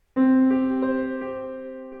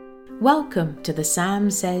Welcome to the Sam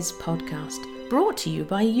Says podcast, brought to you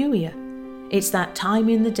by Youier. It's that time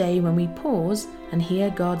in the day when we pause and hear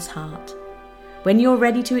God's heart. When you're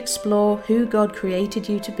ready to explore who God created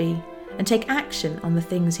you to be and take action on the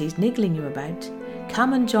things He's niggling you about,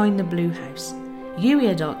 come and join the Blue House,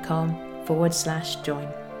 youier.com/join.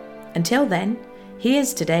 Until then,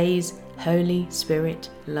 here's today's Holy Spirit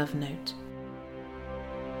Love Note.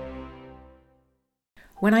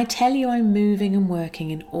 When I tell you I'm moving and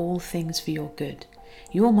working in all things for your good,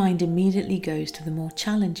 your mind immediately goes to the more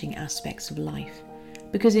challenging aspects of life,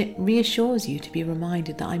 because it reassures you to be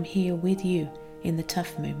reminded that I'm here with you in the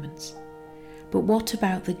tough moments. But what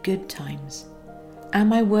about the good times?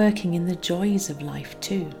 Am I working in the joys of life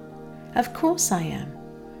too? Of course I am.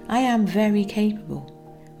 I am very capable,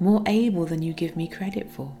 more able than you give me credit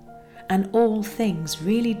for. And all things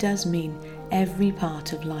really does mean every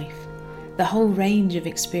part of life. The whole range of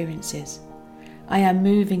experiences. I am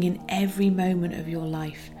moving in every moment of your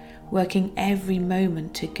life, working every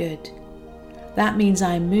moment to good. That means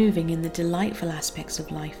I am moving in the delightful aspects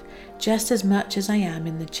of life just as much as I am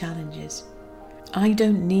in the challenges. I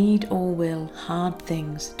don't need or will hard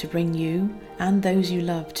things to bring you and those you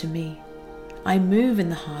love to me. I move in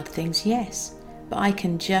the hard things, yes, but I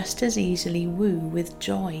can just as easily woo with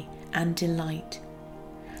joy and delight.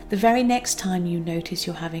 The very next time you notice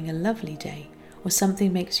you're having a lovely day or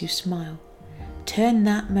something makes you smile, turn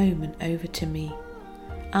that moment over to me.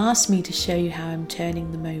 Ask me to show you how I'm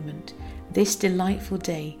turning the moment, this delightful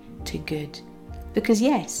day, to good. Because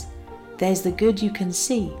yes, there's the good you can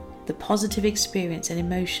see, the positive experience and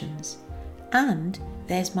emotions, and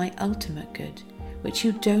there's my ultimate good, which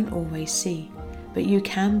you don't always see, but you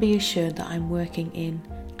can be assured that I'm working in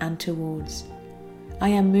and towards. I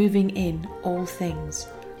am moving in all things,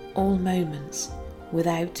 all moments,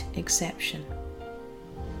 without exception.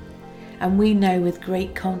 And we know with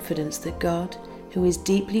great confidence that God, who is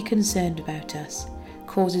deeply concerned about us,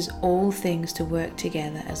 causes all things to work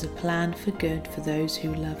together as a plan for good for those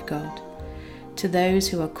who love God, to those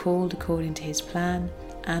who are called according to His plan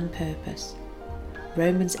and purpose.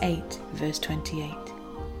 Romans 8 verse 28.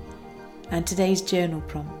 And today's journal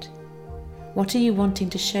prompt: what are you wanting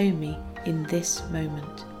to show me in this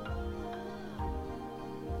moment?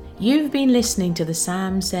 You've been listening to the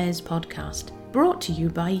Sam Says podcast, brought to you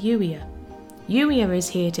by Youier. Youier is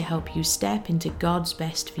here to help you step into God's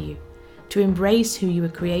best for you, to embrace who you were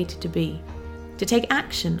created to be, to take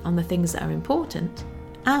action on the things that are important,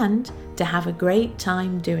 and to have a great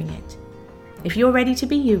time doing it. If you're ready to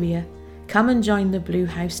be Youier, come and join the Blue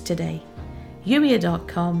House today,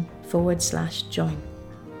 youier.com/join.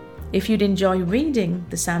 If you'd enjoy reading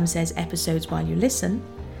the Sam Says episodes while you listen,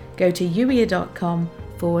 go to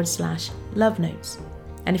youier.com/love notes.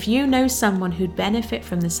 And if you know someone who'd benefit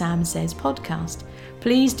from the Sam Says podcast,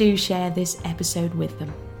 please do share this episode with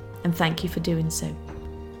them. And thank you for doing so.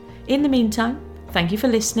 In the meantime, thank you for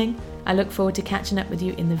listening. I look forward to catching up with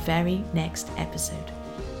you in the very next episode.